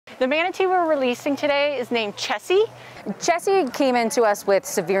The manatee we're releasing today is named Chessie. Chessie came into us with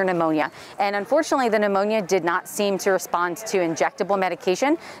severe pneumonia, and unfortunately the pneumonia did not seem to respond to injectable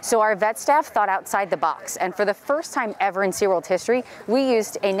medication, so our vet staff thought outside the box, and for the first time ever in SeaWorld history, we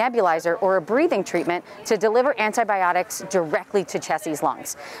used a nebulizer or a breathing treatment to deliver antibiotics directly to Chessie's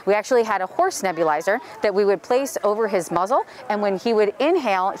lungs. We actually had a horse nebulizer that we would place over his muzzle, and when he would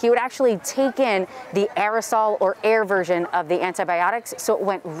inhale, he would actually take in the aerosol or air version of the antibiotics, so it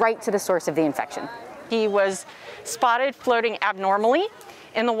went right to the source of the infection. He was spotted floating abnormally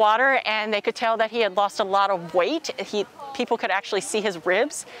in the water, and they could tell that he had lost a lot of weight. People could actually see his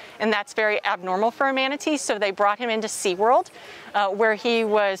ribs, and that's very abnormal for a manatee, so they brought him into SeaWorld, where he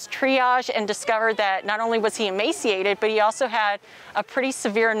was triaged and discovered that not only was he emaciated, but he also had a pretty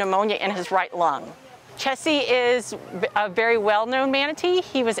severe pneumonia in his right lung. Chessie is a very well-known manatee.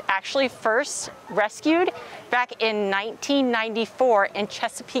 He was actually first rescued back in 1994 in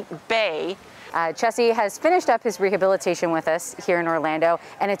Chesapeake Bay. Chessie has finished up his rehabilitation with us here in Orlando,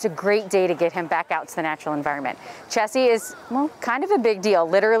 and it's a great day to get him back out to the natural environment. Chessie is, well, kind of a big deal,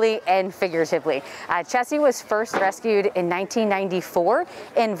 literally and figuratively. Chessie was first rescued in 1994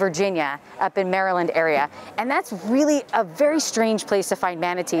 in Virginia, up in Maryland area, and that's really a very strange place to find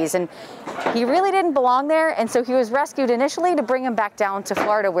manatees, and he really didn't belong there, and so he was rescued initially to bring him back down to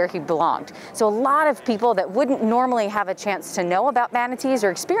Florida where he belonged. So a lot of people that wouldn't normally have a chance to know about manatees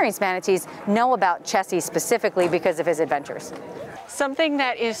or experience manatees know about Chessie specifically because of his adventures. Something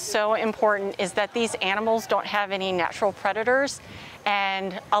that is so important is that these animals don't have any natural predators,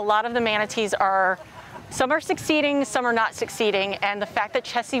 and a lot of the manatees are, some are succeeding, some are not succeeding, and the fact that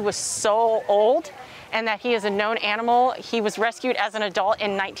Chessie was so old and that he is a known animal, he was rescued as an adult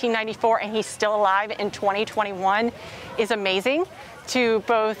in 1994 and he's still alive in 2021 is amazing to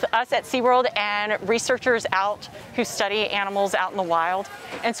both us at SeaWorld and researchers out who study animals out in the wild.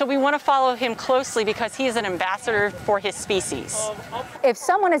 And so we want to follow him closely because he is an ambassador for his species. If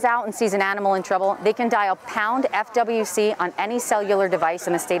someone is out and sees an animal in trouble, they can dial pound FWC on any cellular device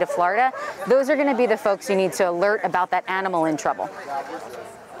in the state of Florida. Those are going to be the folks you need to alert about that animal in trouble.